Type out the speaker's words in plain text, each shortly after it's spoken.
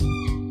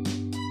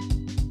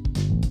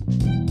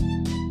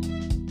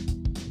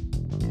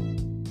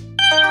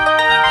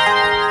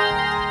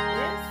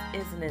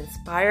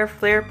Fire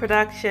Flare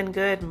Production,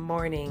 good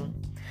morning.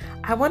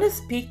 I want to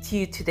speak to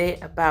you today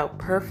about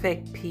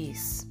perfect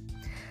peace.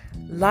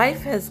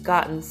 Life has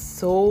gotten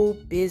so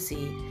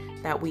busy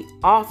that we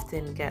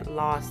often get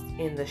lost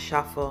in the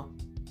shuffle.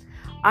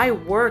 I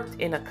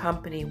worked in a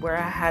company where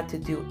I had to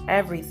do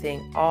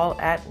everything all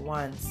at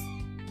once.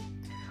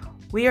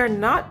 We are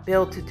not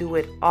built to do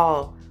it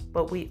all,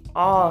 but we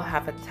all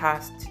have a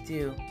task to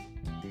do.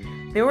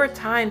 There were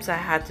times I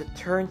had to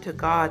turn to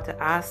God to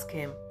ask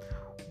Him,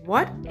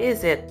 what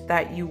is it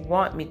that you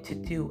want me to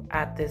do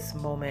at this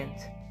moment?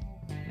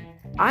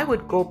 I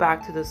would go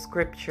back to the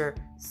scripture,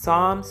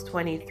 Psalms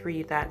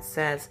 23, that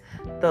says,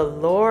 "The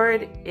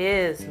Lord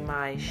is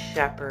my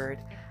shepherd.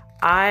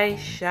 I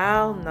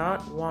shall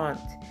not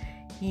want.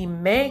 He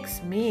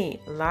makes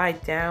me lie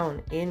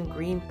down in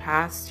green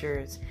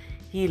pastures.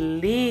 He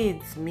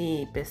leads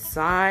me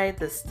beside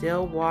the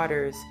still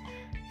waters.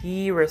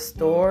 He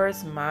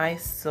restores my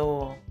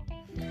soul."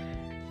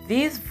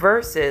 These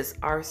verses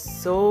are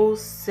so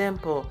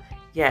simple,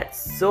 yet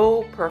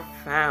so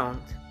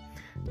profound.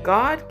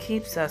 God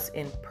keeps us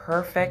in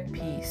perfect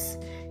peace.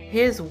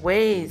 His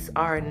ways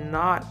are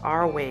not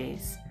our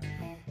ways.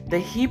 The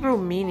Hebrew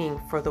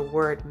meaning for the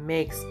word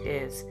makes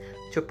is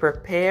to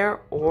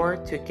prepare or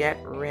to get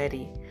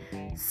ready.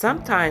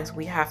 Sometimes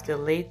we have to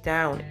lay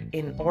down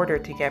in order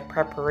to get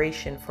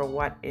preparation for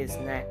what is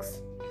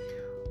next.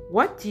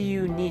 What do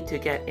you need to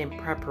get in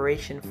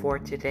preparation for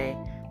today?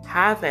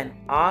 Have an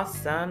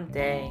awesome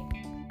day.